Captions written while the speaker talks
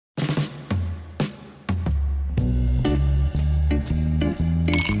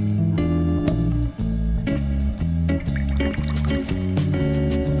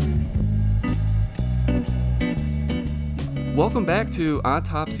Welcome back to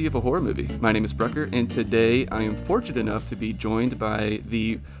Autopsy of a Horror Movie. My name is Brucker, and today I am fortunate enough to be joined by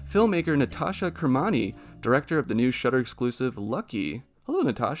the filmmaker Natasha Kermani, director of the new Shudder exclusive Lucky. Hello,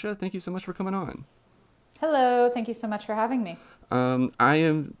 Natasha. Thank you so much for coming on. Hello. Thank you so much for having me. I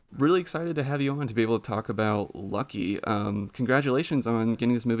am really excited to have you on to be able to talk about Lucky. Congratulations on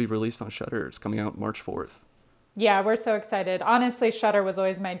getting this movie released on Shudder. It's coming out March 4th. Yeah, we're so excited. Honestly, Shudder was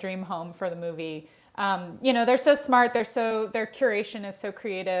always my dream home for the movie. They're so smart. Their curation is so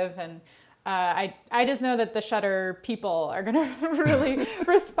creative, and I just know that the Shudder people are gonna really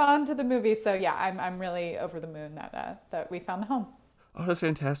respond to the movie. So yeah, I'm really over the moon that we found a home. Oh, that's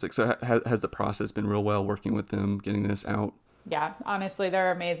fantastic. So has the process been real well working with them, getting this out? Yeah, honestly,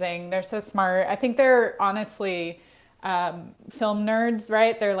 they're amazing. They're so smart. I think they're honestly film nerds,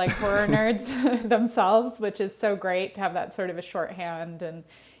 right? They're like horror nerds themselves, which is so great to have that sort of a shorthand. And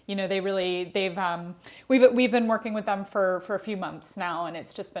we've been working with them for a few months now, and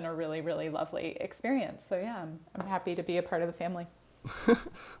it's just been a really, really lovely experience. So yeah, I'm happy to be a part of the family. Well,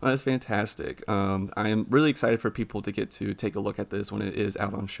 that's fantastic. I am really excited for people to get to take a look at this when it is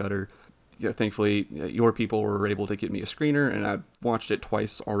out on Shudder. Thankfully, your people were able to get me a screener, and I've watched it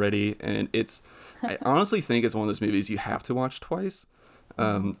twice already. And I honestly think it's one of those movies you have to watch twice.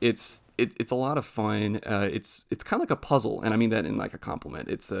 It's a lot of fun. It's kind of like a puzzle, and I mean that in like a compliment.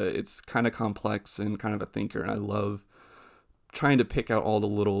 It's kind of complex and kind of a thinker, and I love trying to pick out all the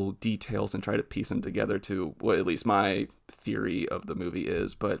little details and try to piece them together to what at least my theory of the movie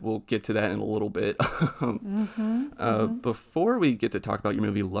is, but we'll get to that in a little bit. Before we get to talk about your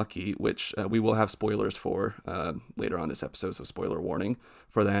movie Lucky, which we will have spoilers for later on this episode, so spoiler warning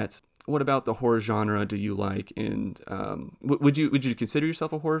for that. What about the horror genre do you like, and would you consider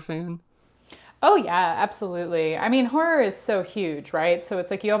yourself a horror fan? Oh yeah, absolutely. I mean, horror is so huge, right? So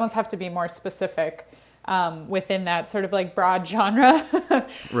it's like you almost have to be more specific within that sort of like broad genre.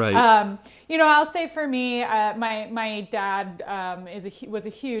 Right. I'll say for me, my dad was a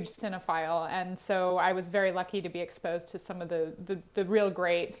huge cinephile, and so I was very lucky to be exposed to some of the real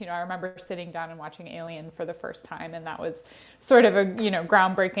greats. I remember sitting down and watching Alien for the first time, and that was sort of a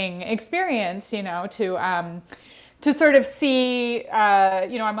groundbreaking experience. To sort of see,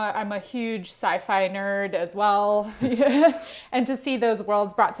 I'm a huge sci-fi nerd as well, and to see those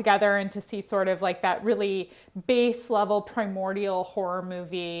worlds brought together and to see sort of like that really base level primordial horror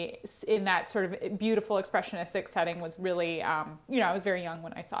movie in that sort of beautiful expressionistic setting was really, I was very young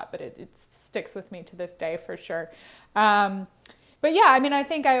when I saw it, but it sticks with me to this day for sure. But yeah, I mean, I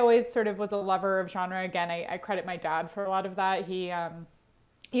think I always sort of was a lover of genre. Again, I credit my dad for a lot of that. He,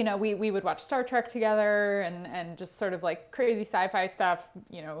 we would watch Star Trek together and just sort of like crazy sci-fi stuff,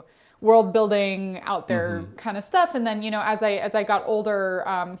 world building out there kind of stuff. And then, as I got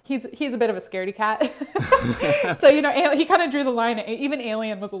older, he's a bit of a scaredy cat. So, he kind of drew the line. Even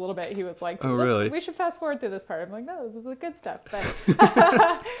Alien was a little bit, he was like, oh, really? We should fast forward through this part. I'm like, no, this is the good stuff. But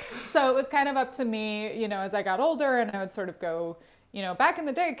so it was kind of up to me, as I got older, and I would sort of go, back in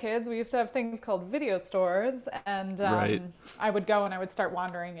the day, kids, we used to have things called video stores, and right. I would go and I would start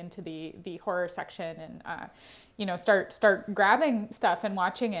wandering into the horror section and, start grabbing stuff and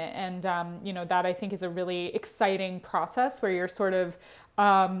watching it. And, that I think is a really exciting process where you're sort of,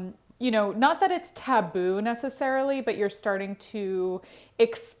 not that it's taboo necessarily, but you're starting to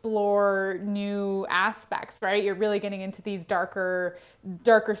explore new aspects, right? You're really getting into these darker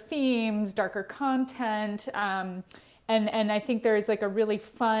themes, darker content, and I think there's like a really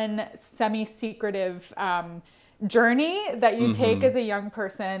fun, semi-secretive journey that you take as a young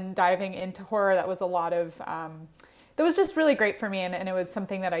person diving into horror. That was a lot of, that was just really great for me. And it was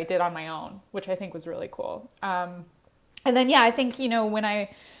something that I did on my own, which I think was really cool. And then, yeah, I think, when I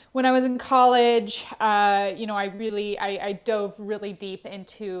was in college, I dove really deep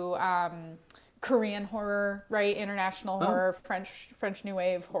into Korean horror, right? International horror, French New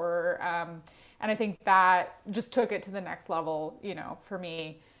Wave horror. And I think that just took it to the next level, for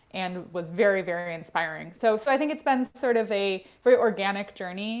me, and was very, very inspiring. So I think it's been sort of a very organic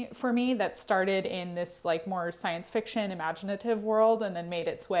journey for me that started in this like more science fiction, imaginative world, and then made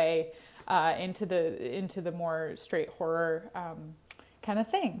its way into the more straight horror kind of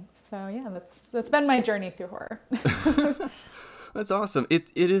thing. So yeah, that's been my journey through horror. That's awesome.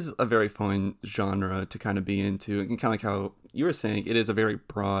 It is a very fun genre to kind of be into, and kind of like how you were saying, it is a very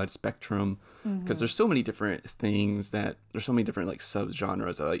broad spectrum because there's so many different things there's so many different like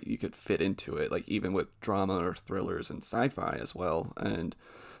subgenres that like, you could fit into it, like even with drama or thrillers and sci-fi as well. And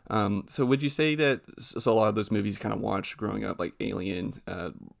so would you say that a lot of those movies you kind of watched growing up, like Alien,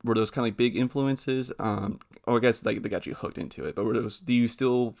 were those kind of like big influences? I guess like they got you hooked into it, but do you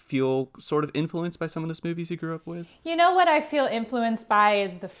still feel sort of influenced by some of those movies you grew up with? You know what I feel influenced by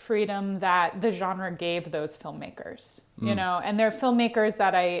is the freedom that the genre gave those filmmakers, you know, and they're filmmakers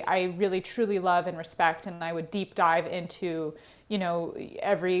that I really truly love and respect, and I would deep dive into, you know,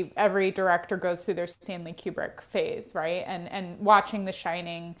 every director goes through their Stanley Kubrick phase, right? And watching The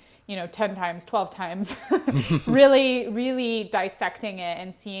Shining, you know, 10 times, 12 times, really, really dissecting it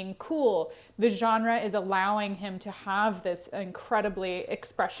and seeing, cool, the genre is allowing him to have this incredibly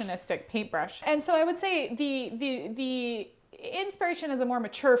expressionistic paintbrush. And so I would say the inspiration as a more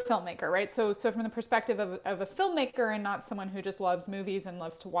mature filmmaker, right? So from the perspective of a filmmaker and not someone who just loves movies and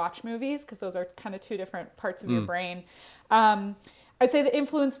loves to watch movies, because those are kind of two different parts of your brain. I'd say the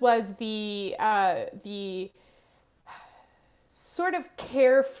influence was the sort of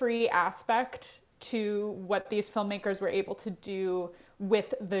carefree aspect to what these filmmakers were able to do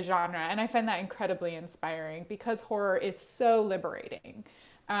with the genre. And I find that incredibly inspiring because horror is so liberating.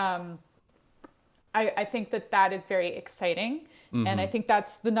 I think that is very exciting. And I think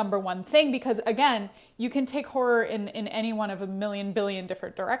that's the number one thing because, again, you can take horror in any one of a million billion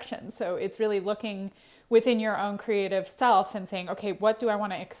different directions. So it's really looking within your own creative self and saying, okay, what do I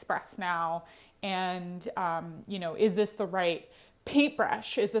want to express now? And, you know, is this the right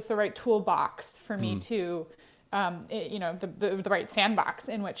paintbrush? Is this the right toolbox for me to, you know, the right sandbox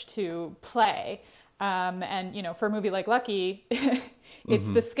in which to play? And, you know, for a movie like Lucky, it's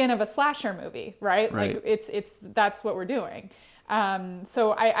the skin of a slasher movie, right? Like that's what we're doing.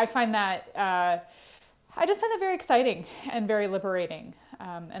 So I find that, I just find that very exciting and very liberating.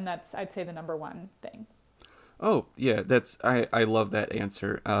 And that's, I'd say, the number one thing. Oh, yeah, I love that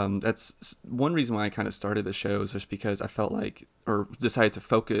answer. That's one reason why I kind of started the show is just because I felt like, or decided to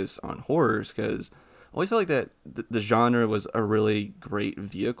focus on horrors, because I always felt like that the genre was a really great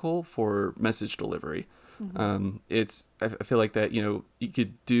vehicle for message delivery. I feel like that, you know, you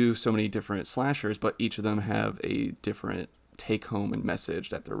could do so many different slashers, but each of them have a different take home and message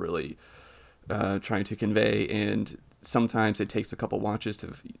that they're really trying to convey. And sometimes it takes a couple watches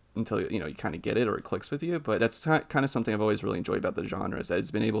until, you know, you kind of get it or it clicks with you. But that's kind of something I've always really enjoyed about the genre, is that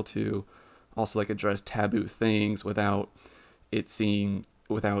it's been able to also like address taboo things without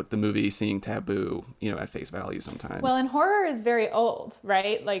the movie seeing taboo, you know, at face value sometimes. Well, and horror is very old,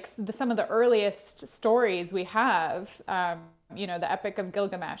 right? Like some of the earliest stories we have, you know, the Epic of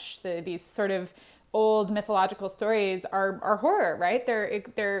Gilgamesh, these sort of old mythological stories are horror, right?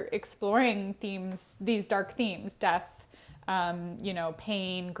 They're exploring themes, these dark themes, death, you know,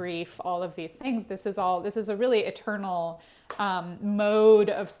 pain, grief, all of these things. This is a really eternal mode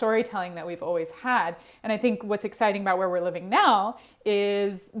of storytelling that we've always had. And I think what's exciting about where we're living now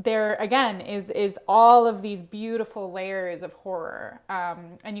is there again is all of these beautiful layers of horror.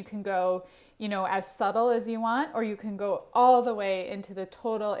 And you can go, you know, as subtle as you want, or you can go all the way into the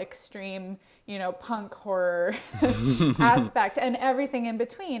total extreme, you know, punk horror aspect and everything in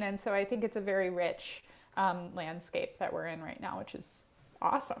between. And so I think it's a very rich landscape that we're in right now, which is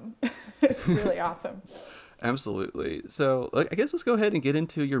awesome. It's really awesome. Absolutely. So I guess let's go ahead and get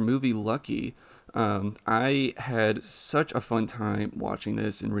into your movie Lucky. I had such a fun time watching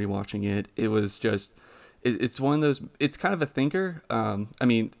this and rewatching it. It was just, it's one of those, it's kind of a thinker. I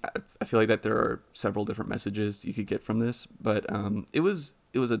mean, I feel like that there are several different messages you could get from this, but it was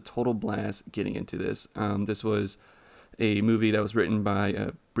a total blast getting into this. This was a movie that was written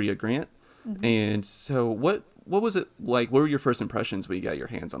by Brea Grant. And so what was it like? What were your first impressions when you got your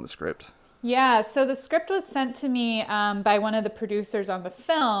hands on the script? Yeah, so the script was sent to me by one of the producers on the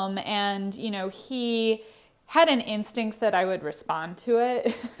film, and, you know, he had an instinct that I would respond to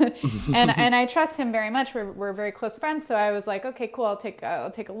it. and I trust him very much. We're very close friends, so I was like, okay, cool, I'll take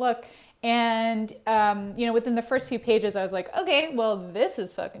a look. And, you know, within the first few pages, I was like, okay, well, this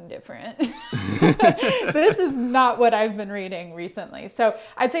is fucking different. This is not what I've been reading recently. So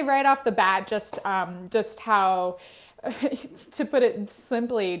I'd say right off the bat, just how, to put it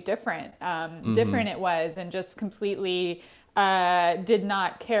simply, different it was, and just completely did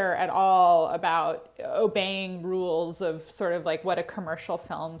not care at all about obeying rules of sort of like what a commercial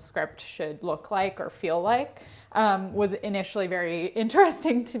film script should look like or feel like, was initially very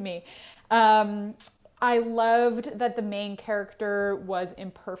interesting to me. I loved that the main character was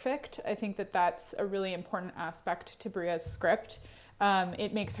imperfect. I think that that's a really important aspect to Brea's script.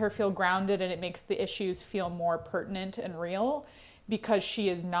 It makes her feel grounded, and it makes the issues feel more pertinent and real, because she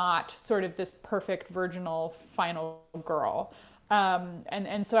is not sort of this perfect virginal final girl.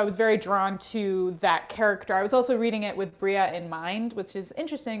 And so I was very drawn to that character. I was also reading it with Brea in mind, which is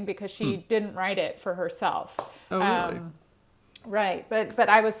interesting because she didn't write it for herself. Oh, really? Right, but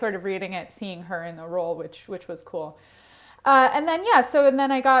I was sort of reading it, seeing her in the role, which was cool. And then and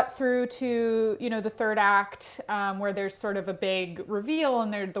then I got through to the third act, where there's sort of a big reveal,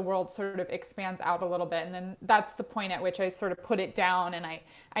 and the world sort of expands out a little bit, and then that's the point at which I sort of put it down, and I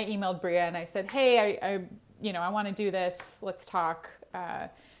emailed Bria and I said, hey, I want to do this, let's talk.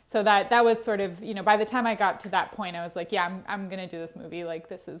 So that was sort of, by the time I got to that point, I was like, yeah, I'm gonna do this movie. Like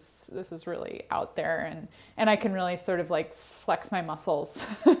this is really out there, and I can really sort of like flex my muscles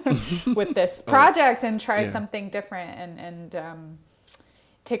with this project and try something different and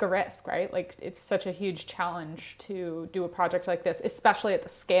take a risk, right? Like it's such a huge challenge to do a project like this, especially at the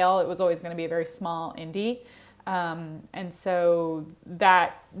scale. It was always going to be a very small indie, and so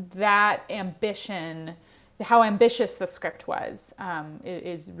that ambition, how ambitious the script was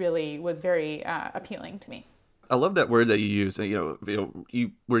very appealing to me. I love that word that you use.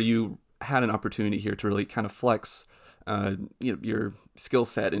 Where you had an opportunity here to really kind of flex, your skill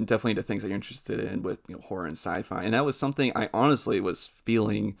set, and definitely the things that you're interested in with horror and sci-fi. And that was something I honestly was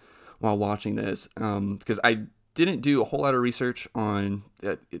feeling while watching this, because I didn't do a whole lot of research on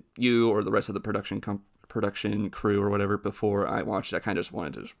you or the rest of the production crew or whatever before I watched it. I kind of just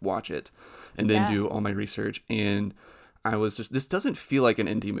wanted to just watch it and then do all my research, and I was just, this doesn't feel like an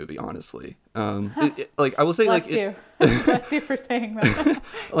indie movie, honestly. Like I will say, Bless you. Bless you for saying that.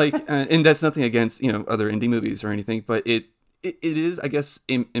 And that's nothing against other indie movies or anything, but it is, I guess,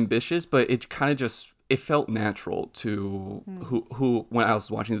 ambitious, but it kind of just, it felt natural to who when I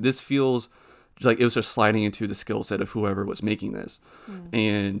was watching it. This feels like it was just sliding into the skill set of whoever was making this,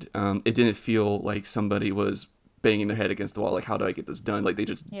 and it didn't feel like somebody was banging their head against the wall, like, how do I get this done? Like they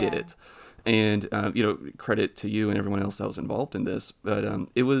just did it. And credit to you and everyone else that was involved in this, but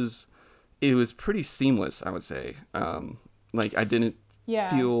it was pretty seamless, I would say. Like I didn't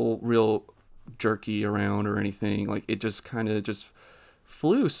feel real jerky around or anything. Like it just kind of just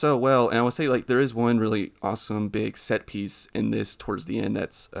flew so well. And I would say, like, there is one really awesome big set piece in this towards the end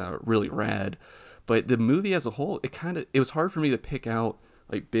that's really rad, but the movie as a whole, it was hard for me to pick out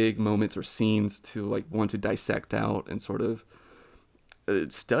like big moments or scenes to like want to dissect out and sort of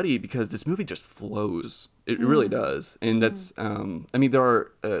study, because this movie just flows. It really does. And that's I mean, there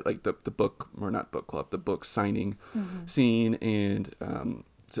are like the book, or not book club, the book signing scene, and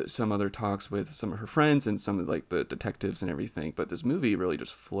some other talks with some of her friends and some of like the detectives and everything, but this movie really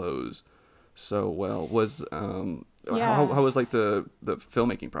just flows so well. Was how was like the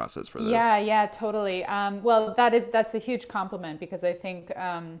filmmaking process for this? Yeah, totally. Well, that's a huge compliment, because I think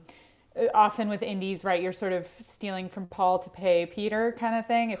often with indies, right, you're sort of stealing from Paul to pay Peter kind of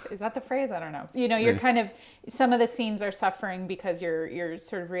thing. Is that the phrase? I don't know. You're kind of, some of the scenes are suffering because you're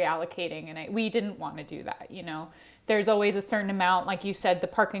sort of reallocating, and we didn't want to do that. There's always a certain amount, like you said, the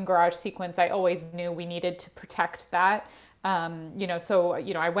parking garage sequence, I always knew we needed to protect that. So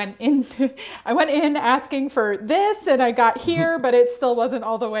I went in asking for this, and I got here, but it still wasn't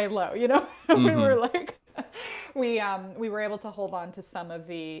all the way low. We were like, we were able to hold on to some of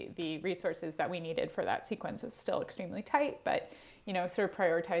the resources that we needed for that sequence. It's still extremely tight, but sort of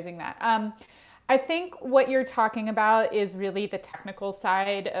prioritizing that. I think what you're talking about is really the technical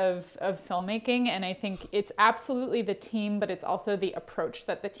side of filmmaking, and I think it's absolutely the team, but it's also the approach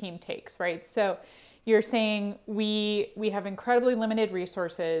that the team takes, right? So you're saying we have incredibly limited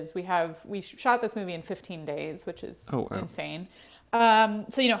resources. We shot this movie in 15 days, which is insane.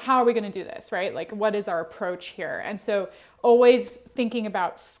 So, how are we going to do this, right? Like, what is our approach here? And so always thinking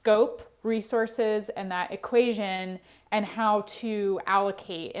about scope, resources, and that equation, and how to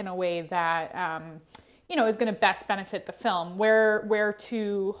allocate in a way that, is going to best benefit the film, where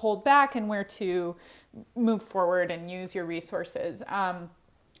to hold back and where to move forward and use your resources. I'm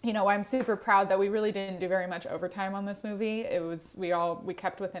super proud that we really didn't do very much overtime on this movie. We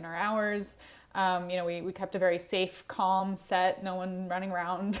kept within our hours. We kept a very safe, calm set, no one running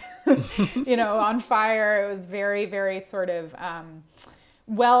around, on fire. It was very, very sort of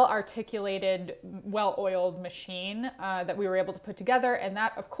well-articulated, well-oiled machine that we were able to put together. And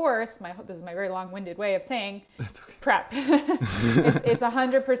that, of course, this is my very long-winded way of saying prep. It's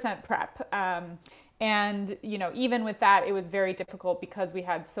 100% prep. And, even with that, it was very difficult because we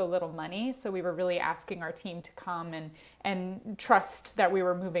had so little money. So we were really asking our team to come and trust that we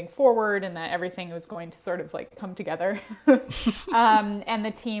were moving forward and that everything was going to sort of like come together. And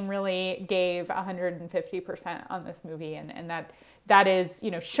the team really gave 150% on this movie. And that is,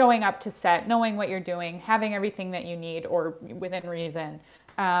 showing up to set, knowing what you're doing, having everything that you need or within reason.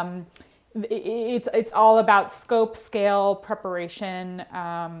 It's all about scope, scale, preparation,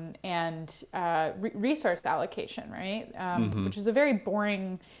 and resource allocation, right? Which is a very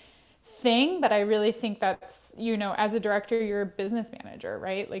boring thing, but I really think that's, as a director, you're a business manager,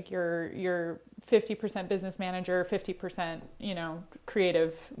 right? Like you're 50% business manager, 50%,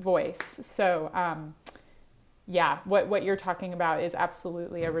 creative voice. So, yeah, what you're talking about is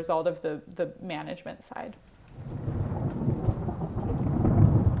absolutely a result of the management side.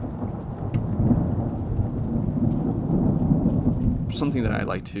 Something that I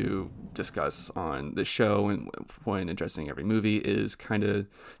like to discuss on the show and when addressing every movie is kind of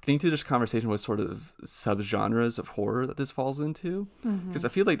getting to this conversation with sort of subgenres of horror that this falls into, because I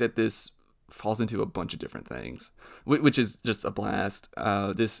feel like that this falls into a bunch of different things, which is just a blast.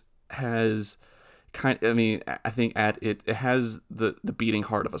 This has I think it has the beating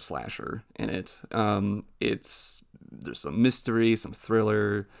heart of a slasher in it. There's some mystery, some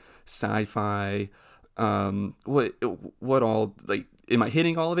thriller, sci-fi. What all, like, am I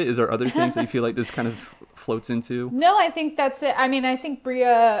hitting all of it? Is there other things that you feel like this kind of floats into? No, I think that's it. I mean, I think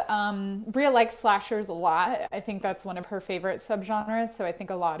Bria likes slashers a lot. I think that's one of her favorite subgenres. So I think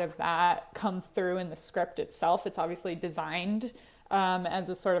a lot of that comes through in the script itself. It's obviously designed as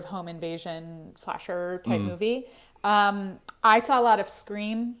a sort of home invasion slasher type movie. I saw a lot of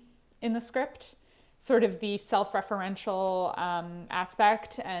Scream in the script, sort of the self-referential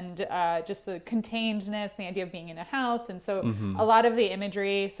aspect and just the containedness, the idea of being in a house. And so a lot of the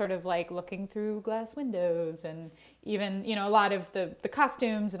imagery, sort of like looking through glass windows, and even, a lot of the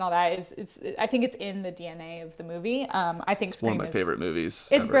costumes and all that I think it's in the DNA of the movie. I think Scream is one of my favorite movies.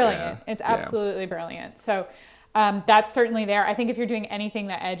 It's brilliant. Yeah. It's absolutely brilliant. So that's certainly there. I think if you're doing anything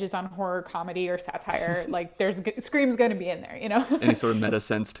that edges on horror, comedy, or satire, like Scream's going to be in there, Any sort of meta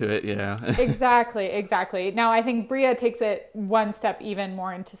sense to it, yeah. Exactly. Now, I think Bria takes it one step even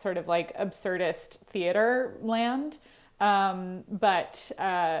more into sort of like absurdist theater land, but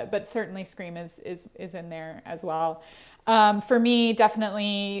certainly Scream is in there as well. For me,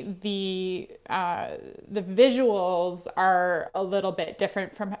 definitely the visuals are a little bit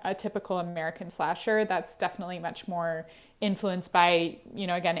different from a typical American slasher. That's definitely much more influenced by,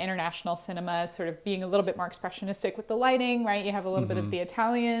 again, international cinema, sort of being a little bit more expressionistic with the lighting, right? You have a little bit of the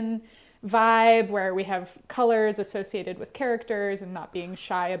Italian vibe where we have colors associated with characters and not being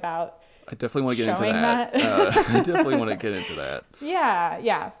shy about I definitely want to get into that. I definitely want to get into that.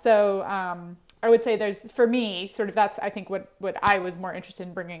 Yeah. So I would say there's, for me, sort of that's, I think, what I was more interested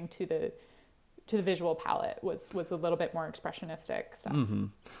in bringing to the visual palette was a little bit more expressionistic stuff.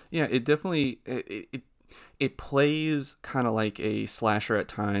 Yeah, it definitely it plays kind of like a slasher at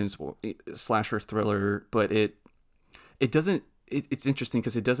times, slasher thriller, but it doesn't. It's interesting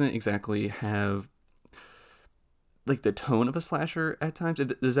because it doesn't exactly have like the tone of a slasher at times.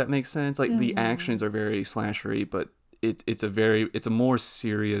 Does that make sense? Like the actions are very slashery, but it's a more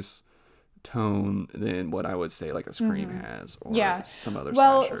serious tone than what I would say like a Scream has, or some other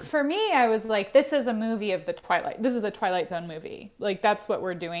slasher. For me, I was like, this is a movie of the Twilight. This is a Twilight Zone movie. Like that's what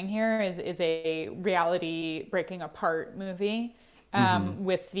we're doing here is a reality breaking apart movie.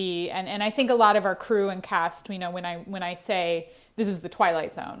 With and I think a lot of our crew and cast, when I say this is the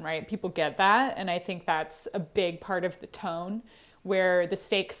Twilight Zone, right? People get that, and I think that's a big part of the tone, where the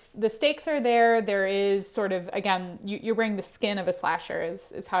stakes are there. There is sort of, again, you're wearing the skin of a slasher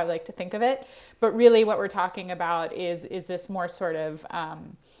is how I like to think of it. But really what we're talking about is this more sort of,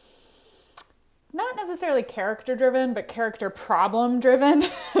 not necessarily character driven, but character problem driven,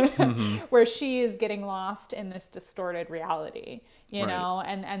 where she is getting lost in this distorted reality, you know,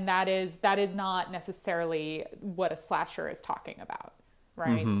 and that is not necessarily what a slasher is talking about.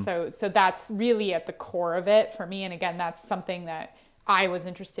 Right. So that's really at the core of it for me. And again, that's something that I was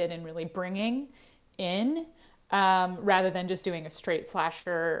interested in really bringing in, rather than just doing a straight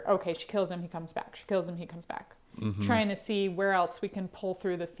slasher. Okay, she kills him, he comes back. She kills him, he comes back. Trying to see where else we can pull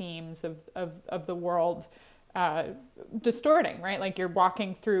through the themes of the world distorting, right? Like you're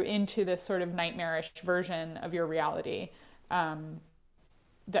walking through into this sort of nightmarish version of your reality.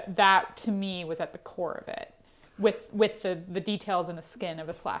 That to me was at the core of it. With the details and the skin of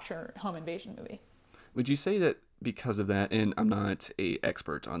a slasher home invasion movie. Would you say that because of that, and I'm not an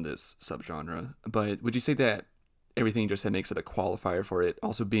expert on this subgenre, but would you say that everything you just said makes it a qualifier for it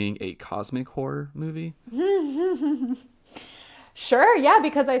also being a cosmic horror movie? Sure, yeah,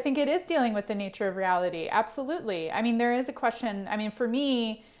 because I think it is dealing with the nature of reality. Absolutely. I mean, there is a question. I mean, for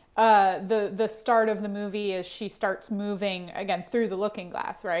me, the start of the movie is she starts moving again through the looking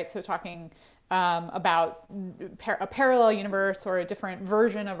glass, right? So talking about a parallel universe or a different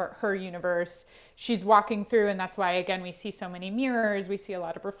version of her universe. She's walking through, and that's why, again, we see so many mirrors. We see a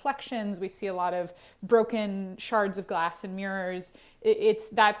lot of reflections. We see a lot of broken shards of glass and mirrors.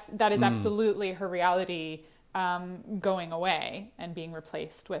 That is absolutely her reality going away and being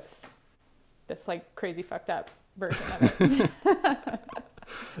replaced with this like crazy fucked up version of it.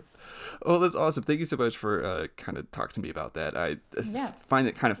 Oh, that's awesome. Thank you so much for kind of talking to me about that. I find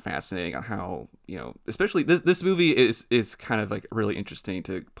it kind of fascinating on how, especially this movie is kind of like really interesting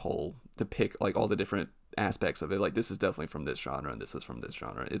to pick like all the different aspects of it. Like, this is definitely from this genre and this is from this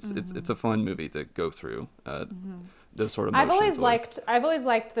genre. It's a fun movie to go through those sort of motions. I've always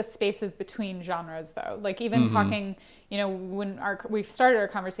liked the spaces between genres though. Like even talking, when we've started our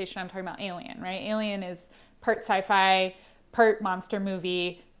conversation, I'm talking about Alien, right? Alien is part sci-fi, part monster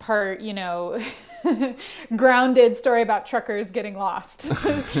movie, part, grounded story about truckers getting lost.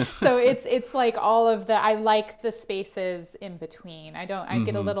 So it's like all of I like the spaces in between. I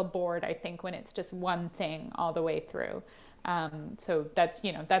get a little bored, I think, when it's just one thing all the way through. So that's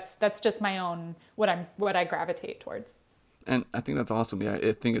just my own, what I gravitate towards. And I think that's awesome. Yeah,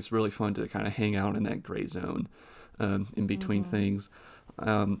 I think it's really fun to kind of hang out in that gray zone in between things.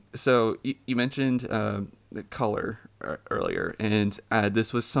 So you mentioned the color earlier, and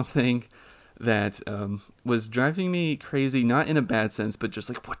this was something that was driving me crazy, not in a bad sense, but just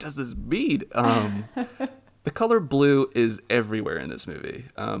like, what does this mean? The color blue is everywhere in this movie.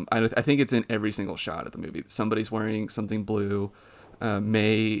 I think it's in every single shot of the movie. Somebody's wearing something blue.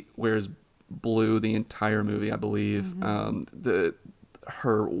 May wears blue the entire movie, I believe.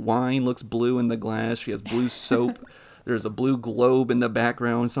 Her wine looks blue in the glass. She has blue soap. There's a blue globe in the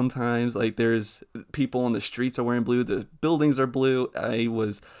background sometimes. Like, there's people on the streets are wearing blue. The buildings are blue.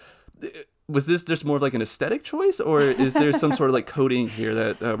 Was this just more of like an aesthetic choice, or is there some sort of like coding here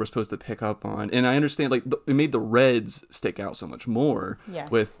that we're supposed to pick up on? And I understand like it made the reds stick out so much more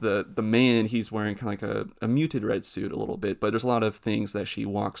with the man. He's wearing kind of like a muted red suit a little bit, but there's a lot of things that she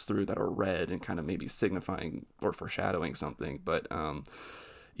walks through that are red and kind of maybe signifying or foreshadowing something. But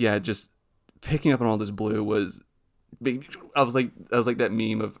just picking up on all this blue was, I was like that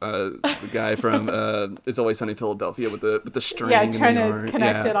meme of the guy from It's Always Sunny in Philadelphia with the string. Yeah, trying to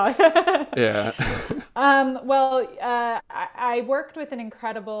connect it all. Yeah. I worked with an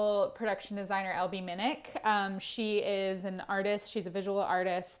incredible production designer, LB Minnick. She is an artist. She's a visual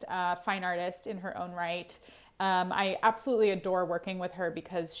artist, fine artist in her own right. I absolutely adore working with her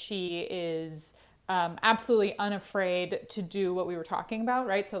because she is absolutely unafraid to do what we were talking about,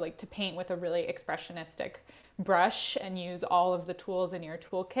 right? So like to paint with a really expressionistic brush and use all of the tools in your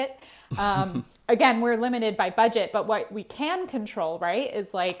toolkit. Again, we're limited by budget, but what we can control, right,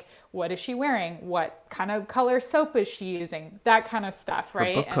 is like, what is she wearing? What kind of color soap is she using? That kind of stuff,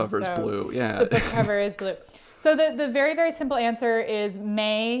 right? Her book cover is blue, yeah. The book cover is blue. So the very, very simple answer is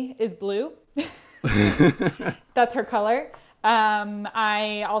May is blue. That's her color.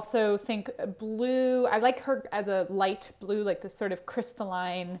 I also think blue, I like her as a light blue, like this sort of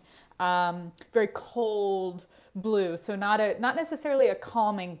crystalline, very cold blue. So not necessarily a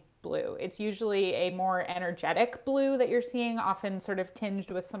calming blue. It's usually a more energetic blue that you're seeing, often sort of tinged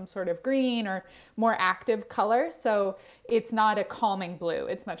with some sort of green or more active color. So it's not a calming blue.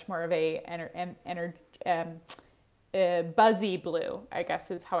 It's much more of a buzzy blue, I guess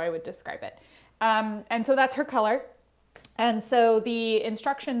is how I would describe it. And so that's her color. And so the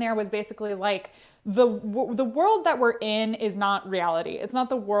instruction there was basically like, the world that we're in is not reality. It's not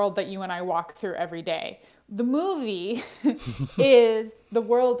the world that you and I walk through every day. The movie is, the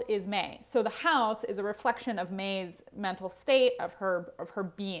world is May. So the house is a reflection of May's mental state, of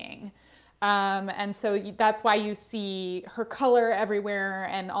her being. And so that's why you see her color everywhere,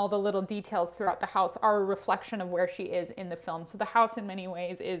 and all the little details throughout the house are a reflection of where she is in the film. So the house in many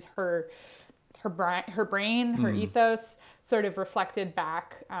ways is her brain, her ethos, sort of reflected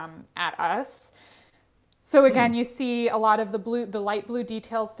back at us. So again, you see a lot of the light blue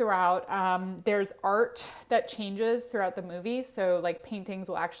details throughout. There's art that changes throughout the movie. So like paintings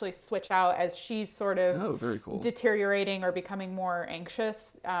will actually switch out as she's sort of very cool. deteriorating or becoming more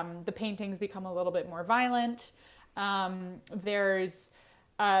anxious. The paintings become a little bit more violent. There's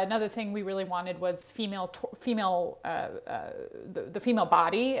another thing we really wanted was the female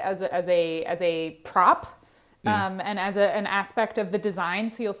body as a prop. And as an aspect of the design.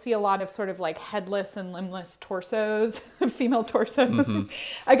 So you'll see a lot of sort of like headless and limbless torsos, female torsos.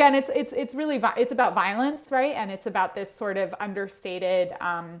 Again, it's really, it's about violence, right? And it's about this sort of understated,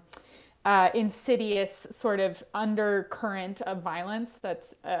 insidious sort of undercurrent of violence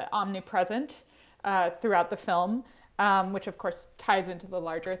that's omnipresent throughout the film. Which of course ties into the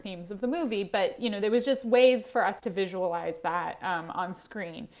larger themes of the movie, but there was just ways for us to visualize that on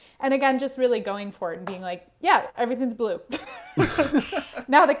screen. And again, just really going for it and being like, yeah, everything's blue.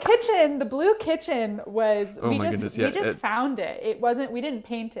 Now the blue kitchen was, we just found it. We didn't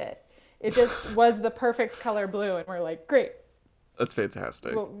paint it. It just was the perfect color blue, and we're like, great, That's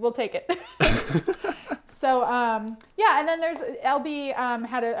fantastic. we'll take it. So, yeah, and then there's LB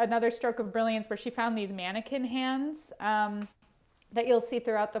had another stroke of brilliance where she found these mannequin hands that you'll see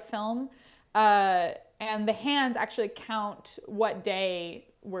throughout the film. And the hands actually count what day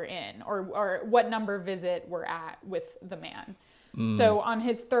we're in or what number visit we're at with the man. So on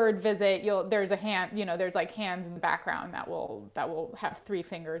his third visit, there's a hand, there's like hands in the background that will have 3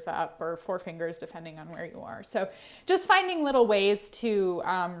 fingers up or 4 fingers depending on where you are. So just finding little ways to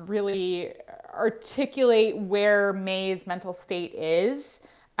really articulate where May's mental state is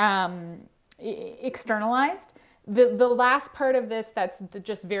externalized. The last part of this that's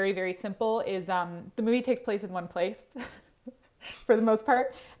just very, very simple is the movie takes place in one place for the most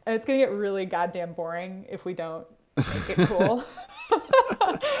part. And it's going to get really goddamn boring if we don't make it cool.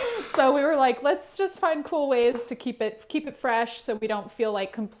 So we were like, let's just find cool ways to keep it fresh so we don't feel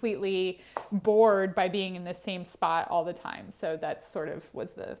like completely bored by being in the same spot all the time. So that sort of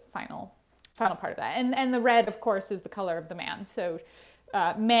was the final part of that. And the red, of course, is the color of the man. So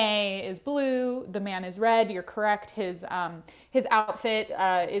May is blue, the man is red. You're correct. His outfit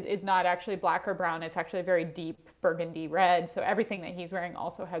is not actually black or brown. It's actually a very deep burgundy red. So everything that he's wearing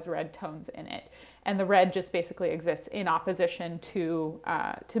also has red tones in it. And the red just basically exists in opposition to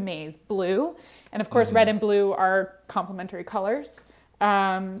May's blue. And of course, red and blue are complementary colors.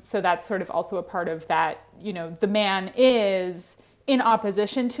 So that's sort of also a part of that. The man is in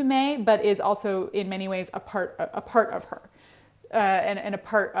opposition to May, but is also in many ways a part of her. And a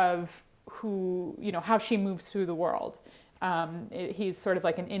part of who, how she moves through the world. He's sort of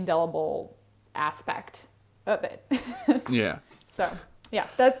like an indelible aspect of it. Yeah. So, yeah,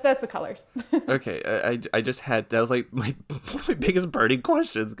 that's the colors. Okay, I just had, that was like my biggest burning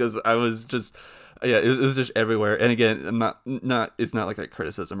questions because I was just, it was just everywhere. And again, I'm not it's not like a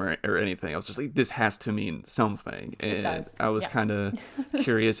criticism or anything. I was just like, this has to mean something. And it does. I was kind of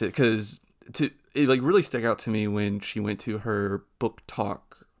curious because it like really stuck out to me when she went to her book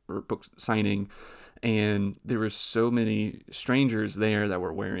talk or book signing, and there were so many strangers there that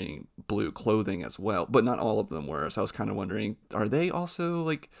were wearing blue clothing as well, but not all of them were. So I was kind of wondering, are they also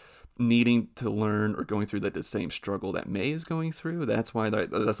like needing to learn or going through the same struggle that May is going through? That's why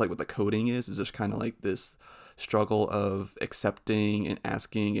that's like what the coding is just kind of like this struggle of accepting and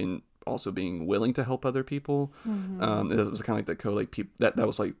asking and also being willing to help other people. It was kind of like the code, like people that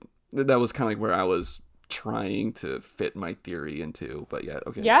was kind of like where I was trying to fit my theory into. But yeah,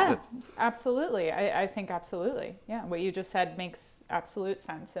 okay. Yeah, absolutely. I think absolutely. Yeah, what you just said makes absolute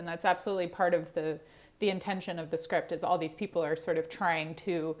sense. And that's absolutely part of the intention of the script is all these people are sort of trying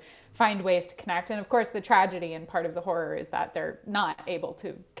to find ways to connect. And of course, the tragedy and part of the horror is that they're not able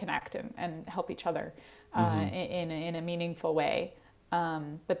to connect and help each other in a meaningful way.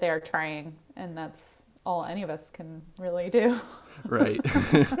 But they are trying, and that's all any of us can really do. Right.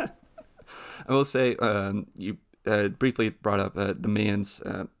 I will say, you briefly brought up the man's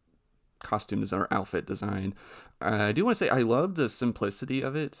costume design or outfit design. I do want to say I love the simplicity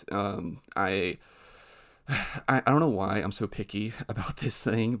of it. I don't know why I'm so picky about this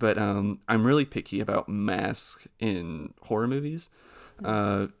thing, but I'm really picky about masks in horror movies.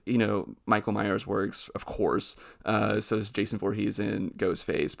 Michael Myers works, of course. So is Jason Voorhees in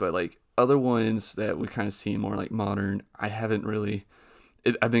Ghostface, but like other ones that we kind of see more like modern, I haven't really.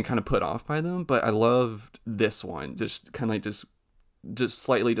 I've been kind of put off by them, but I loved this one. Just kind of like just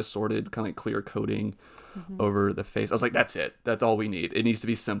slightly distorted, kind of like clear coating over the face. I was like, that's it. That's all we need. It needs to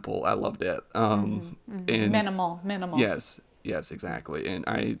be simple. I loved it. And Minimal. Yes, exactly.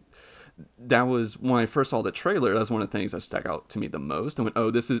 And that was when I first saw the trailer. That's one of the things that stuck out to me the most. I went, oh,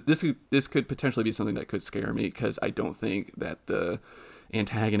 this could potentially be something that could scare me because I don't think that the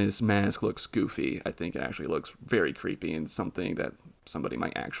antagonist mask looks goofy. I think it actually looks very creepy and something that somebody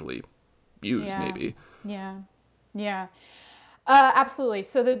might actually use, maybe. Yeah. Absolutely.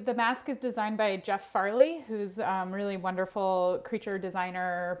 So the mask is designed by Jeff Farley, who's really wonderful creature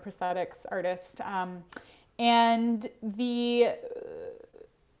designer, prosthetics artist. And the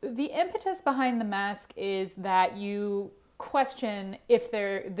impetus behind the mask is that you question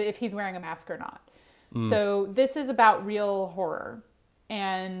if he's wearing a mask or not. So this is about real horror.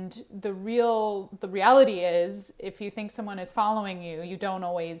 And the reality is, if you think someone is following you, he's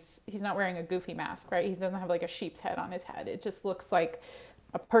not wearing a goofy mask, right? He doesn't have like a sheep's head on his head. It just looks like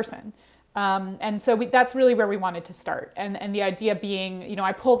a person. And so that's really where we wanted to start. And the idea being,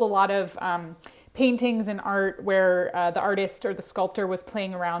 I pulled a lot of paintings and art where the artist or the sculptor was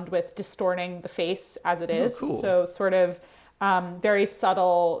playing around with distorting the face as it is. Cool. So sort of very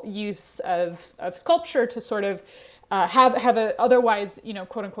subtle use of sculpture to sort of have a otherwise,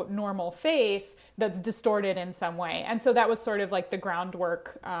 quote unquote normal face that's distorted in some way. And so that was sort of like the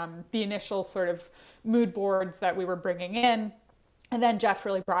groundwork, the initial sort of mood boards that we were bringing in. And then Jeff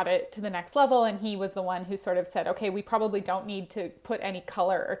really brought it to the next level, and he was the one who sort of said, okay, we probably don't need to put any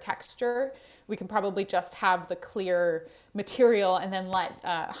color or texture. We can probably just have the clear material, and then let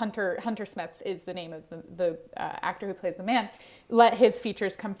Hunter Smith is the name of the actor who plays the man, let his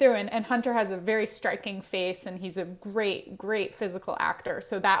features come through. And Hunter has a very striking face, and he's a great physical actor.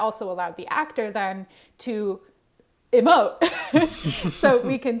 So that also allowed the actor then to emote. So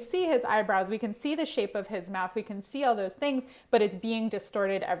we can see his eyebrows, we can see the shape of his mouth, we can see all those things, but it's being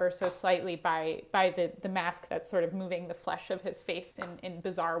distorted ever so slightly by the mask that's sort of moving the flesh of his face in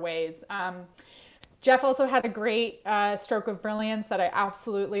bizarre ways. Jeff also had a great stroke of brilliance that I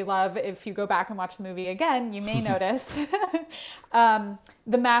absolutely love. If you go back and watch the movie again, you may notice the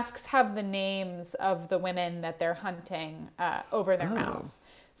masks have the names of the women that they're hunting over their mouth.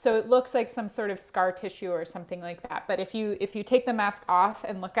 So it looks like some sort of scar tissue or something like that. But if you take the mask off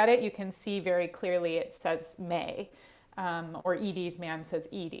and look at it, you can see very clearly it says May, or Edie's man says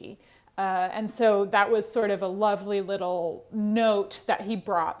Edie. And so that was sort of a lovely little note that he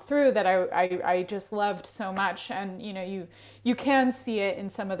brought through that I just loved so much. And, you can see it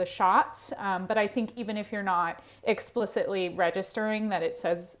in some of the shots. But I think even if you're not explicitly registering that it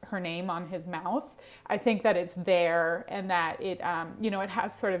says her name on his mouth, I think that it's there, and that it, it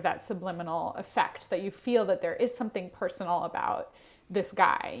has sort of that subliminal effect that you feel that there is something personal about this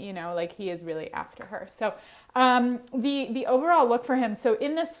guy, like he is really after her. So the overall look for him, so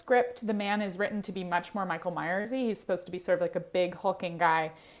in this script, the man is written to be much more Michael Myers-y. He's supposed to be sort of like a big hulking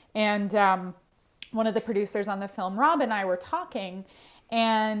guy. And one of the producers on the film, Rob, and I were talking,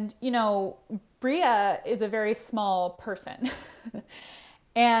 and, Bria is a very small person.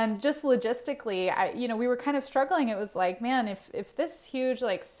 And just logistically, we were kind of struggling. It was like, man, if this huge,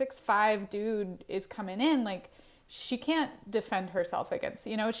 like 6'5" dude is coming in, like, she can't defend herself against,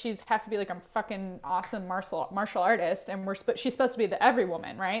 she has to be like a fucking awesome martial artist, and she's supposed to be the every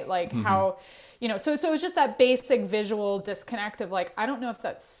woman, right? Like how, so it was just that basic visual disconnect of like, I don't know if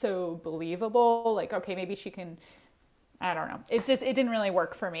that's so believable. Like, okay, maybe she can, I don't know. It didn't really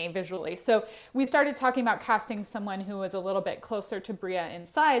work for me visually. So we started talking about casting someone who was a little bit closer to Bria in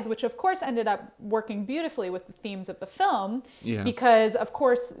size, which of course ended up working beautifully with the themes of the film. Yeah. Because of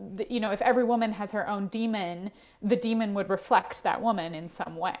course, if every woman has her own demon, the demon would reflect that woman in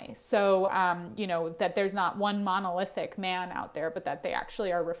some way. So, that there's not one monolithic man out there, but that they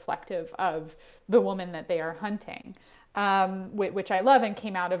actually are reflective of the woman that they are hunting. Which I love, and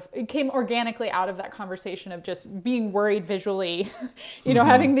came organically out of that conversation of just being worried visually,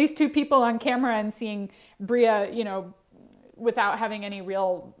 having these two people on camera and seeing Bria, without having any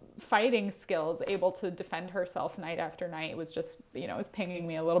real fighting skills, able to defend herself night after night was just, it was pinging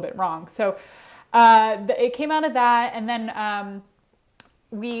me a little bit wrong. So it came out of that, and then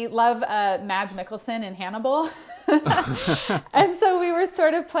we love Mads Mikkelsen in Hannibal. And so we were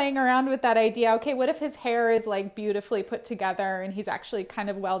sort of playing around with that idea. Okay, what if his hair is like beautifully put together and he's actually kind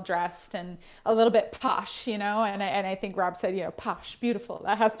of well dressed and a little bit posh, and I think Rob said, posh, beautiful.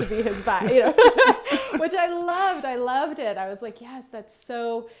 That has to be his vibe, which I loved. I loved it. I was like, yes, that's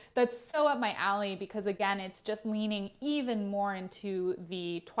so up my alley, because again, it's just leaning even more into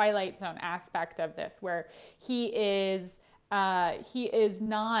the Twilight Zone aspect of this, where he is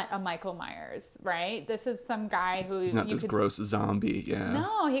not a Michael Myers, right? This is some guy who... He's not this gross zombie, yeah.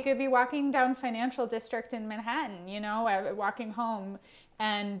 No, he could be walking down Financial District in Manhattan, walking home,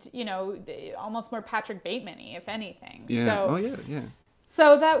 and, almost more Patrick Bateman-y, if anything. Yeah, so, yeah.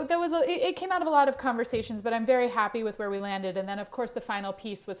 So that was it came out of a lot of conversations, but I'm very happy with where we landed. And then, of course, the final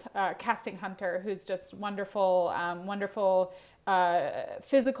piece was casting Hunter, who's just wonderful, wonderful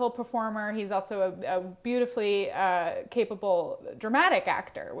physical performer. He's also a beautifully capable dramatic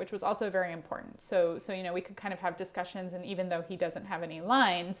actor, which was also very important. So we could kind of have discussions, and even though he doesn't have any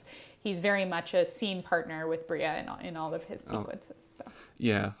lines, he's very much a scene partner with Bria in all of his sequences. So.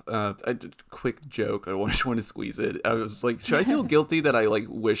 Yeah, a quick joke. I just want to squeeze it. I was like, should I feel guilty that I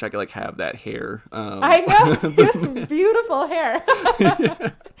wish I could have that hair? I know, this beautiful hair.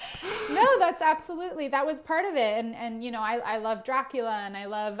 No, that's absolutely, that was part of it. And I love Dracula, and I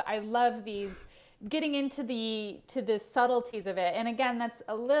love these, getting into the subtleties of it. And again, that's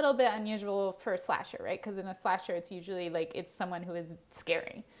a little bit unusual for a slasher, right? Because in a slasher, it's usually it's someone who is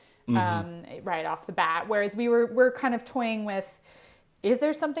scary right off the bat. Whereas we're kind of toying with, is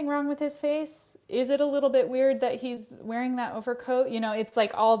there something wrong with his face? Is it a little bit weird that he's wearing that overcoat? It's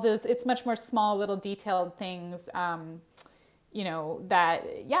like all this, it's much more small little detailed things you know, that,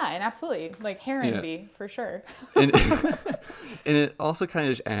 yeah, and absolutely, like hair Yeah. envy for sure. And and it also kind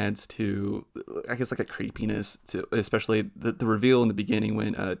of just adds to, I guess, like a creepiness to, especially the reveal in the beginning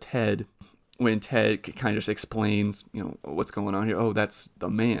when Ted kind of just explains, you know, what's going on here. Oh, that's the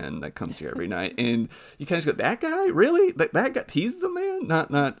man that comes here every night, and you kind of just go, that guy, really? That guy, he's the man,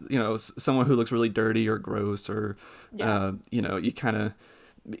 not you know, someone who looks really dirty or gross, or Yeah. you know, you kind of,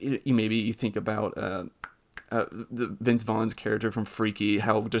 you maybe you think about the Vince Vaughn's character from Freaky,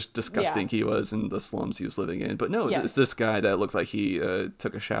 how just Yeah. disgusting he was in the slums he was living in. But no, it's Yes. this guy that looks like he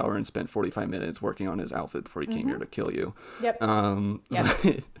took a shower and spent 45 minutes working on his outfit before he came here to kill you. Yep. Um, Yep.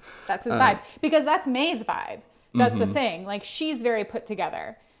 but, That's his vibe. Because that's May's vibe. That's the thing. Like, she's very put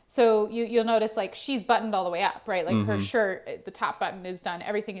together. So you'll notice, like, she's buttoned all the way up, right? Like, her shirt, the top button is done.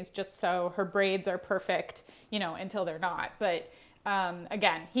 Everything is just so. Her braids are perfect, you know, until they're not. But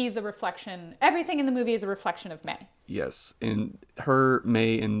again, he's a reflection. Everything in the movie is a reflection of May. yes, and her,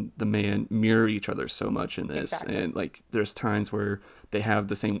 May, and the man mirror each other so much in this. Exactly. And like, there's times where they have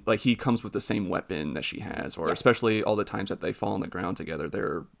the same, like he comes with the same weapon that she has, or Yes. especially all the times that they fall on the ground together,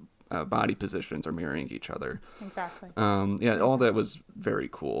 their body positions are mirroring each other. Exactly. Yeah, all that was very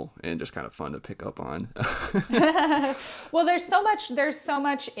cool and just kind of fun to pick up on. Well, there's so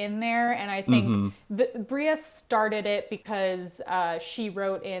much in there, and I think Bria started it because she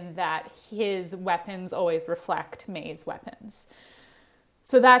wrote in that his weapons always reflect May's weapons.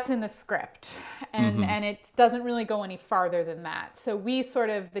 So that's in the script, and it doesn't really go any farther than that. So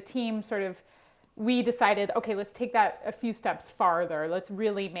the team we decided, okay, let's take that a few steps farther. Let's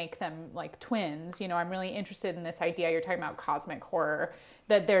really make them like twins. You know, I'm really interested in this idea. You're talking about cosmic horror,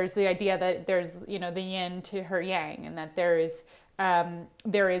 that there's the idea that there's, you know, the yin to her yang, and that there is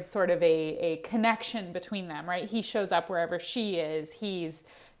sort of a connection between them, right? He shows up wherever she is. He's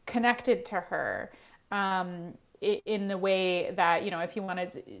connected to her. In the way that, you know, if you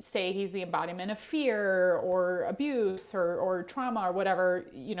want to say he's the embodiment of fear or abuse or trauma or whatever,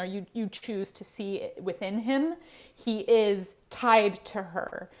 you know, you choose to see it within him, he is tied to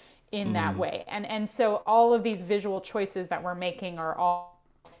her in that way. And so all of these visual choices that we're making are all,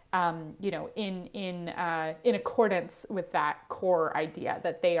 you know, in accordance with that core idea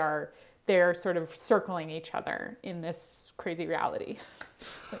that they're sort of circling each other in this crazy reality.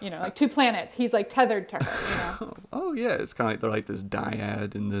 You know, like two planets. He's like tethered to her, you know. Oh yeah, it's kind of like they're like this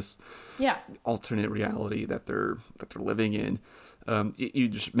dyad in this Yeah. alternate reality that they're living in. You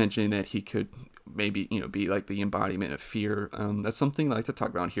just mentioned that he could maybe, you know, be like the embodiment of fear. That's something I like to talk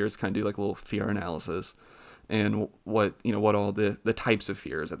about here, is kind of do like a little fear analysis, and what, you know, what all the types of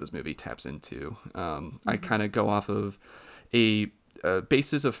fears that this movie taps into. I kind of go off of a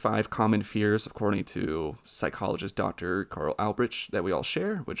basis of 5 common fears, according to psychologist Dr. Carl Albrecht, that we all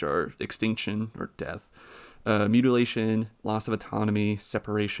share, which are extinction or death, mutilation, loss of autonomy,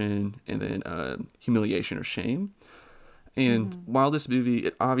 separation, and then humiliation or shame. And while this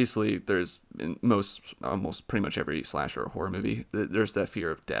movie, obviously, there's in almost pretty much every slasher or horror movie, there's that fear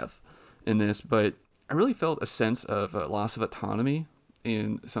of death in this, but I really felt a sense of loss of autonomy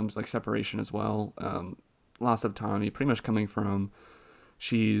in some like separation as well. Loss of autonomy pretty much coming from,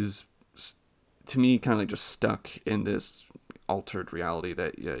 she's, to me, kind of like just stuck in this altered reality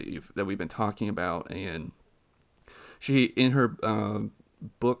that that we've been talking about. And she, in her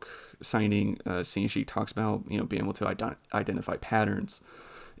book signing scene, she talks about, you know, being able to identify patterns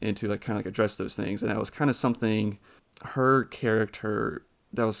and to like kind of like address those things. And that was kind of something, her character,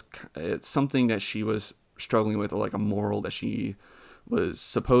 it's something that she was struggling with, or like a moral that she was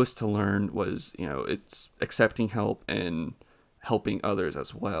supposed to learn, was, you know, it's accepting help and helping others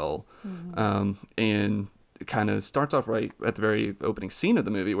as well. And it kind of starts off right at the very opening scene of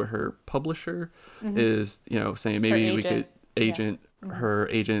the movie, where her publisher is, you know, saying maybe we could her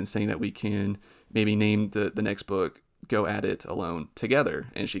agent saying that we can maybe name the next book Go At It Alone Together.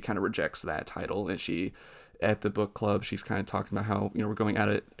 And she kind of rejects that title, and she, at the book club, she's kind of talking about how, you know, we're going at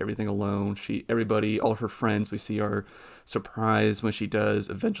it, everything alone. Everybody, all of her friends we see are surprised when she does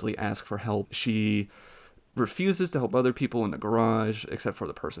eventually ask for help. She refuses to help other people in the garage, except for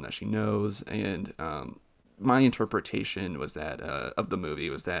the person that she knows. And my interpretation was that of the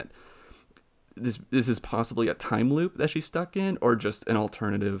movie was that this is possibly a time loop that she's stuck in, or just an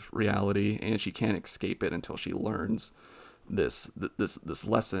alternative reality, and she can't escape it until she learns this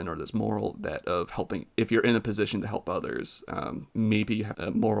lesson, or this moral, that of helping, if you're in a position to help others, maybe you have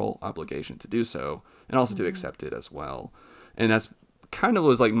a moral obligation to do so, and also to accept it as well. And that's kind of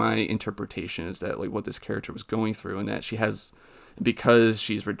was like my interpretation, is that like what this character was going through, and that she has, because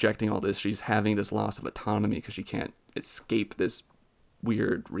she's rejecting all this, she's having this loss of autonomy because she can't escape this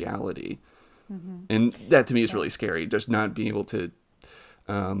weird reality. And that to me is really scary, just not being able to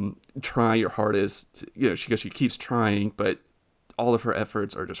try your hardest. Because she keeps trying, but all of her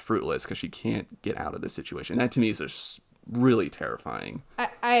efforts are just fruitless because she can't get out of this situation. That to me is just really terrifying.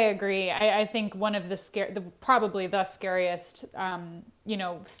 I agree. I think one of probably the scariest,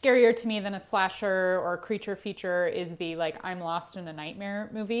 scarier to me than a slasher or a creature feature is the I'm lost in a nightmare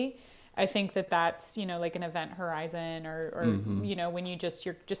movie. I think that's, like an Event Horizon or when you're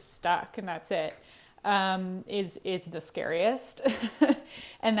just stuck and that's it, is the scariest.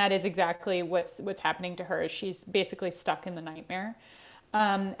 And that is exactly what's happening to her, is she's basically stuck in the nightmare.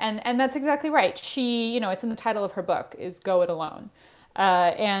 And that's exactly right. She, it's in the title of her book, is Go It Alone.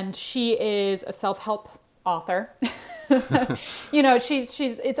 And she is a self-help author.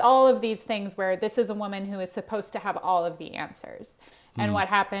 It's all of these things where this is a woman who is supposed to have all of the answers. And what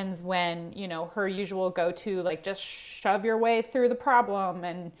happens when, her usual go-to, just shove your way through the problem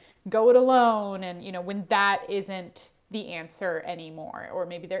and go it alone. And, when that isn't the answer anymore, or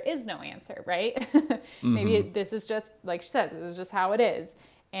maybe there is no answer, right? Maybe this is just, like she says, this is just how it is.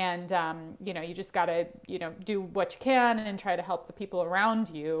 And, you just got to, do what you can and try to help the people around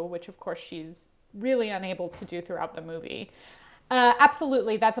you, which of course she's really unable to do throughout the movie.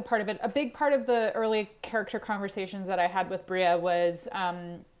 Absolutely, that's a part of it. A big part of the early character conversations that I had with Bria was,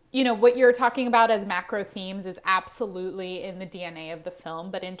 what you're talking about as macro themes is absolutely in the DNA of the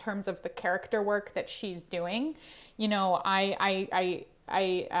film. But in terms of the character work that she's doing, I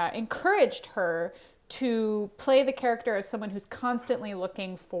encouraged her to play the character as someone who's constantly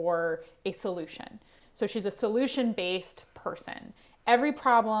looking for a solution. So she's a solution-based person. Every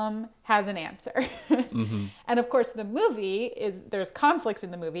problem has an answer. And of course, there's conflict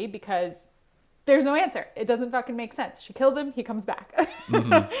in the movie because there's no answer. It doesn't fucking make sense. She kills him, he comes back.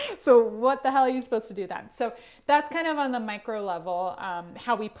 So what the hell are you supposed to do then? So that's kind of on the micro level,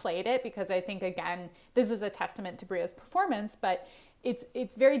 how we played it, because I think, again, this is a testament to Bria's performance, but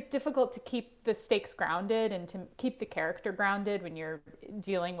it's very difficult to keep the stakes grounded and to keep the character grounded when you're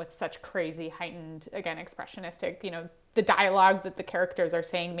dealing with such crazy, heightened, again, expressionistic, the dialogue that the characters are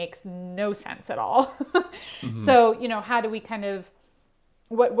saying makes no sense at all. So, how do we kind of,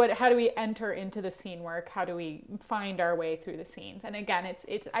 how do we enter into the scene work? How do we find our way through the scenes? And again,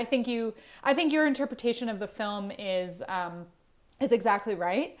 I think your interpretation of the film is exactly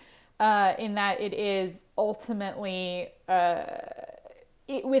right, in that it is ultimately,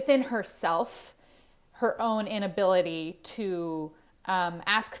 within herself, her own inability to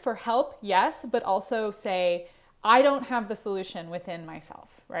ask for help, yes, but also say, I don't have the solution within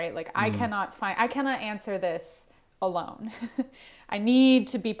myself, right? I cannot answer this alone. I need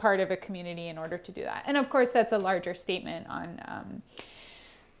to be part of a community in order to do that. And of course, that's a larger statement on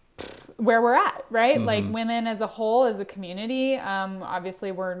where we're at, right? Women as a whole, as a community,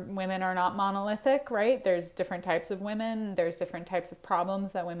 obviously women are not monolithic, right? There's different types of women. There's different types of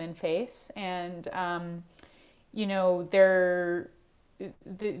problems that women face. And,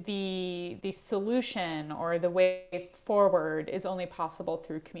 the solution or the way forward is only possible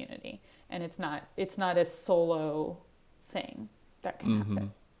through community, and it's not a solo thing that can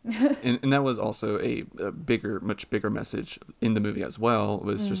happen. and that was also a much bigger message in the movie as well. It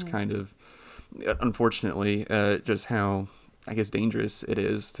was just kind of, unfortunately, just how, I guess, dangerous it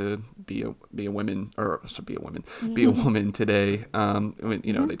is to be a woman today.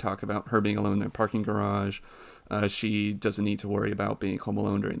 They talk about her being alone in a parking garage. She doesn't need to worry about being home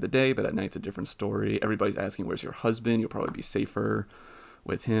alone during the day, but at night it's a different story. Everybody's asking, where's your husband? You'll probably be safer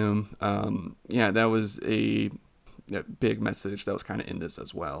with him. That was a big message that was kind of in this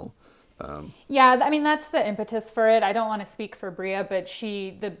as well. That's the impetus for it. I don't want to speak for Bria, but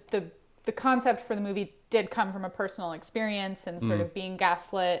the concept for the movie did come from a personal experience and sort of being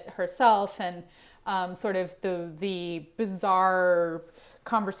gaslit herself, and sort of the bizarre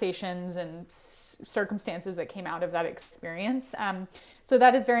conversations and circumstances that came out of that experience. So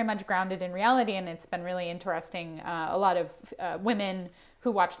that is very much grounded in reality, and it's been really interesting. A lot of women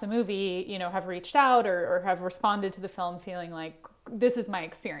who watch the movie, have reached out or have responded to the film feeling like, this is my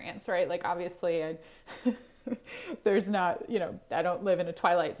experience, right? Obviously, there's not, I don't live in a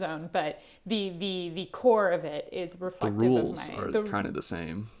Twilight Zone, but the core of it is reflective of my... The rules are kind of the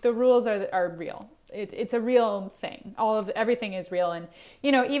same. The rules are real. It's a real thing. Everything is real. And,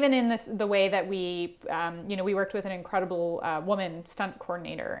 even in the way that we worked with an incredible woman stunt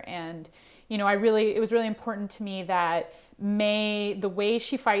coordinator. And, it was really important to me that the way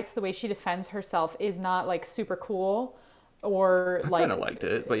she fights, the way she defends herself is not super cool or I kind of liked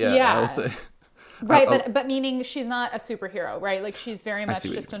it, but yeah. I will say. Right, but meaning she's not a superhero, right? Like she's very much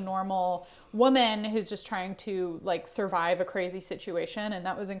just a normal woman who's just trying to like survive a crazy situation, and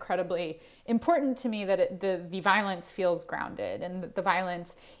that was incredibly important to me, that the violence feels grounded, and the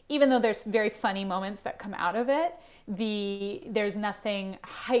violence, even though there's very funny moments that come out of it, there's nothing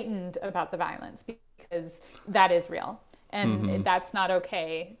heightened about the violence, because that is real, and that's not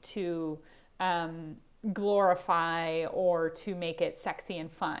okay to glorify or to make it sexy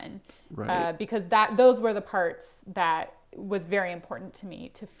and fun, Right. because those were the parts that was very important to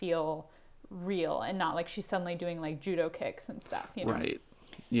me to feel real, and not like she's suddenly doing like judo kicks and stuff, you know? Right.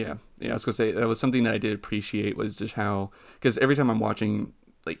 Yeah. I was gonna say that was something that I did appreciate, was just how, because every time I'm watching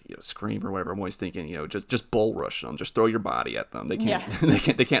like Scream or whatever, I'm always thinking, just bull rush them, just throw your body at them. They can't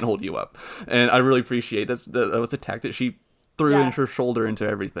they can't hold you up. And I really appreciate that was the tact that she threw in her shoulder into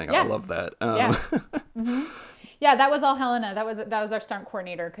everything. I love that. Yeah, that was all Helena. That was our stunt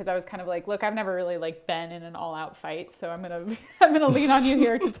coordinator, because I was kind of like, look, I've never really like been in an all out fight, so I'm gonna lean on you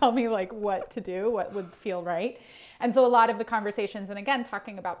here to tell me like what to do, what would feel right. And so a lot of the conversations, and again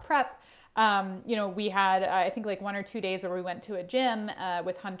talking about prep, we had I think like 1 or 2 days where we went to a gym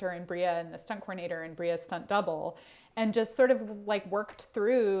with Hunter and Bria and the stunt coordinator and Bria's stunt double, and just sort of like worked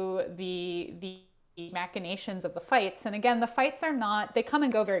through the machinations of the fights. And again, the fights they come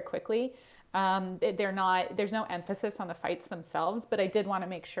and go very quickly. There's no emphasis on the fights themselves, but I did want to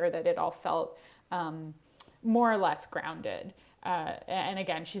make sure that it all felt more or less grounded. And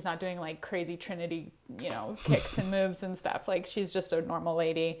again, she's not doing like crazy Trinity, kicks and moves and stuff. Like she's just a normal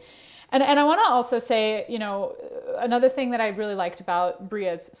lady. And I want to also say, another thing that I really liked about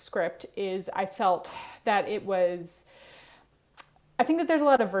Bria's script is I felt that I think that there's a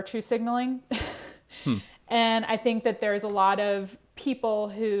lot of virtue signaling. And I think that there's a lot of people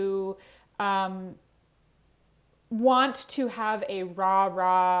who want to have a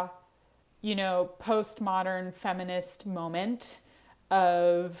rah, postmodern feminist moment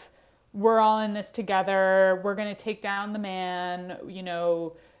of, we're all in this together, we're going to take down the man,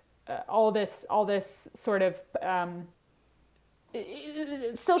 all this sort of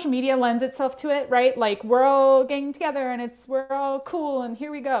social media lends itself to it, right? Like we're all getting together and we're all cool and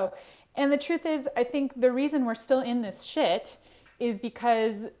here we go. And the truth is, I think the reason we're still in this shit is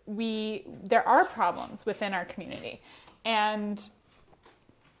because there are problems within our community. And,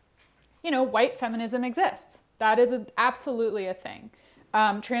 white feminism exists. That is absolutely a thing.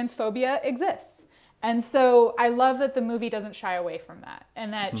 Transphobia exists. And so I love that the movie doesn't shy away from that,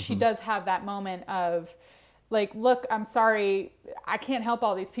 and that she does have that moment of like, look, I'm sorry, I can't help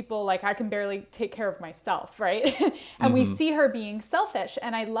all these people. Like I can barely take care of myself, right? And we see her being selfish.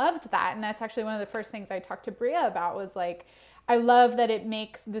 And I loved that. And that's actually one of the first things I talked to Bria about, was like, I love that it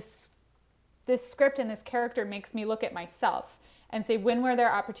makes this script and this character makes me look at myself and say, when were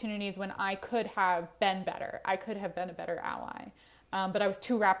there opportunities when I could have been better? I could have been a better ally. But I was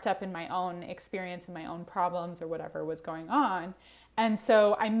too wrapped up in my own experience and my own problems or whatever was going on. And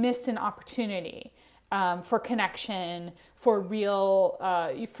so I missed an opportunity for connection, for real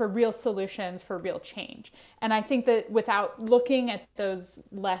solutions, for real change. And I think that without looking at those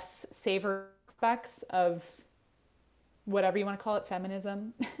less savory aspects of whatever you want to call it,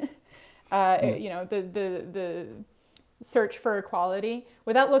 feminism, the search for equality,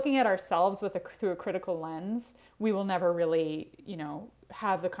 without looking at ourselves through a critical lens, we will never really,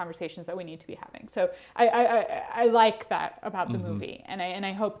 have the conversations that we need to be having. So I like that about the movie, and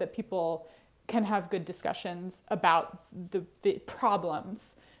I hope that people can have good discussions about the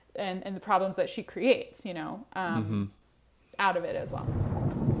problems and the problems that she creates, out of it as well.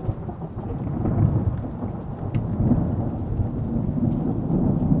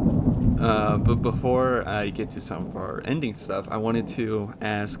 But before I get to some of our ending stuff, I wanted to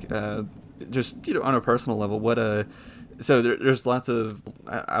ask, just on a personal level, so there's lots of,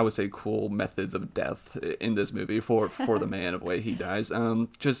 I would say, cool methods of death in this movie for the man, of the way he dies.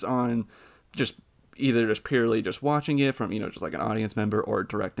 Just either just purely just watching it from just like an audience member, or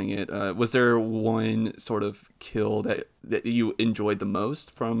directing it. Was there one sort of kill that you enjoyed the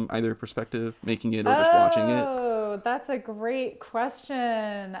most from either perspective, making it or just watching it? Oh, that's a great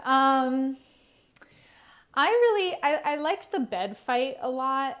question. I liked the bed fight a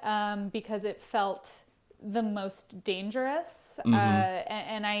lot, because it felt the most dangerous,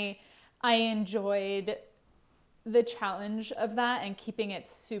 and I enjoyed the challenge of that and keeping it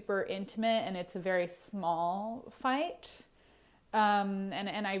super intimate, and it's a very small fight,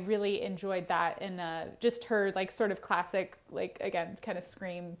 and I really enjoyed that, and just her like sort of classic, like again kind of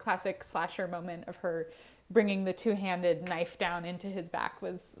Scream classic slasher moment of her bringing the two-handed knife down into his back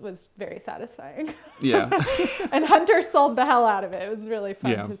was very satisfying. Yeah. And Hunter sold the hell out of it. It was really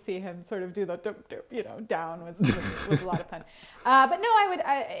fun Yeah. to see him sort of do the down was a lot of fun. But no,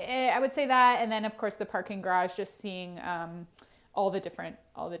 I would say that, and then of course the parking garage, just seeing all the different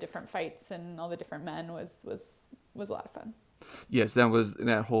fights and all the different men was a lot of fun. Yes,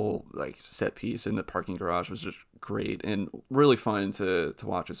 that whole like set piece in the parking garage was just great and really fun to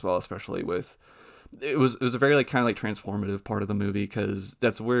watch as well, especially with it was a very like kind of like transformative part of the movie, because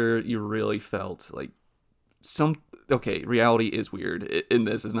that's where you really felt like reality is weird in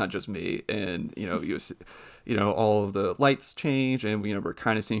this. Is not just me, and all of the lights change, and we're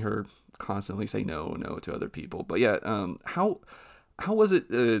kind of seeing her constantly say no to other people. But yeah, how was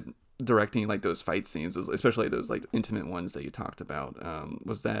it directing like those fight scenes, especially those like intimate ones that you talked about?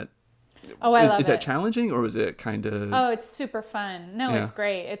 Was that is that challenging, or was it kind of? Oh, it's super fun. No, Yeah. It's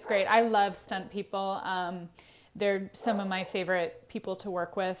great. It's great. I love stunt people. They're some of my favorite people to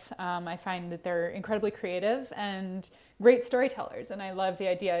work with. I find that they're incredibly creative and great storytellers, and I love the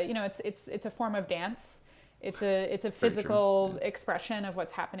idea. It's a form of dance. It's a physical expression of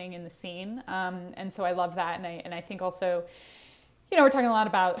what's happening in the scene, and so I love that. And I think also, we're talking a lot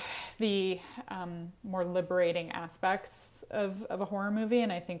about the more liberating aspects of a horror movie,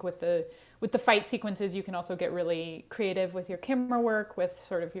 and I think with the fight sequences, you can also get really creative with your camera work, with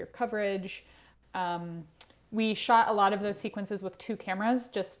sort of your coverage. We shot a lot of those sequences with 2 cameras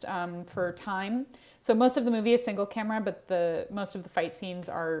just for time. So most of the movie is single camera, but most of the fight scenes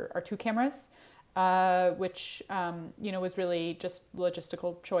are 2 cameras, which was really just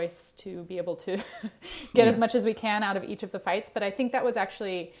logistical choice to be able to get as much as we can out of each of the fights. But I think that was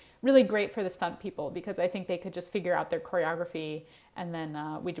actually really great for the stunt people, because I think they could just figure out their choreography, and then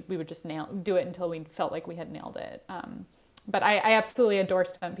we would just do it until we felt like we had nailed it. But I absolutely adore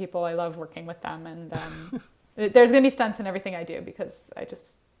stunt people. I love working with them, and there's going to be stunts in everything I do because I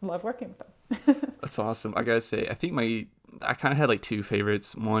just love working with them. That's awesome. I gotta say, I think I kind of had like 2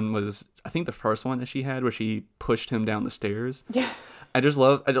 favorites. One was, I think, the first one that she had where she pushed him down the stairs. Yeah. I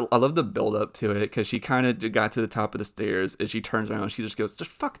love the build up to it, because she kind of got to the top of the stairs and she turns around and she just goes, just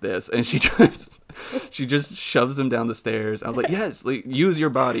fuck this, and she just shoves him down the stairs. I was like, yes, like, use your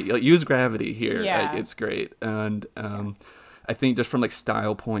body, like, use gravity here. Yeah. Like, it's great. And I think just from like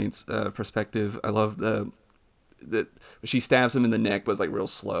style points perspective, I love that she stabs him in the neck, but it's like real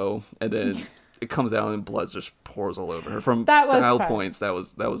slow, and then it comes out and blood just pours all over her. From style points, that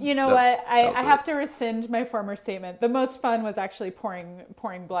was. You know what? I have to rescind my former statement. The most fun was actually pouring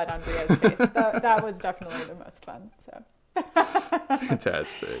blood on Bria's face. That was definitely the most fun. So.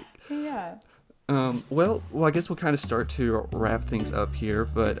 Fantastic. Yeah. Well, I guess we'll kind of start to wrap things up here,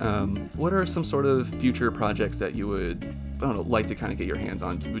 but what are some sort of future projects that you would, I don't know, like to kind of get your hands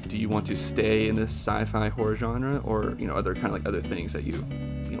on? Do you want to stay in this sci-fi horror genre, or, other kind of like other things that you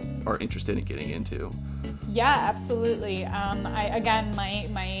are interested in getting into? Yeah, absolutely.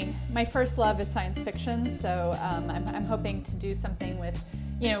 My first love is science fiction, so I'm hoping to do something with,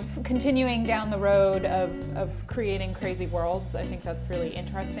 continuing down the road of creating crazy worlds. I think that's really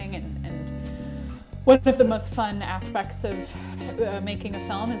interesting, and one of the most fun aspects of making a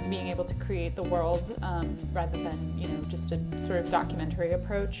film is being able to create the world rather than just a sort of documentary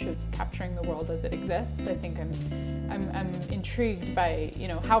approach of capturing the world as it exists. I think I'm intrigued by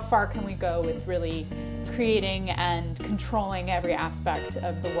how far can we go with really creating and controlling every aspect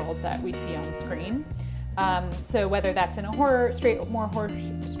of the world that we see on screen. So whether that's in a straight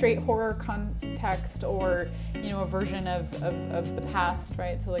horror context, or a version of the past,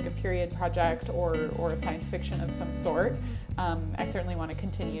 right? So like a period project or a science fiction of some sort. I certainly want to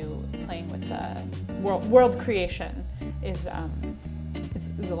continue playing with world creation. Is a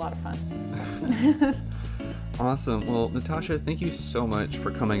lot of fun. Awesome. Well, Natasha, thank you so much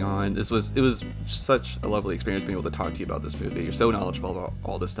for coming on. It was such a lovely experience being able to talk to you about this movie. You're so knowledgeable about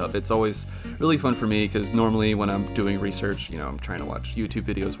all this stuff. It's always really fun for me, because normally when I'm doing research, I'm trying to watch YouTube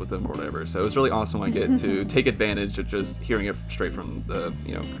videos with them or whatever. So it's really awesome when I get to take advantage of just hearing it straight from the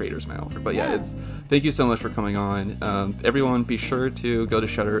creator's mouth. But yeah, thank you so much for coming on. Everyone, be sure to go to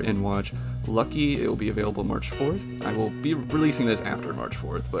Shudder and watch Lucky. It will be available March 4th. I will be releasing this after March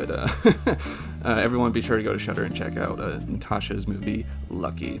 4th, but everyone be sure to go to Shudder and check out Natasha's movie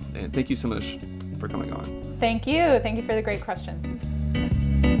Lucky. And thank you so much for coming on. Thank you for the great questions.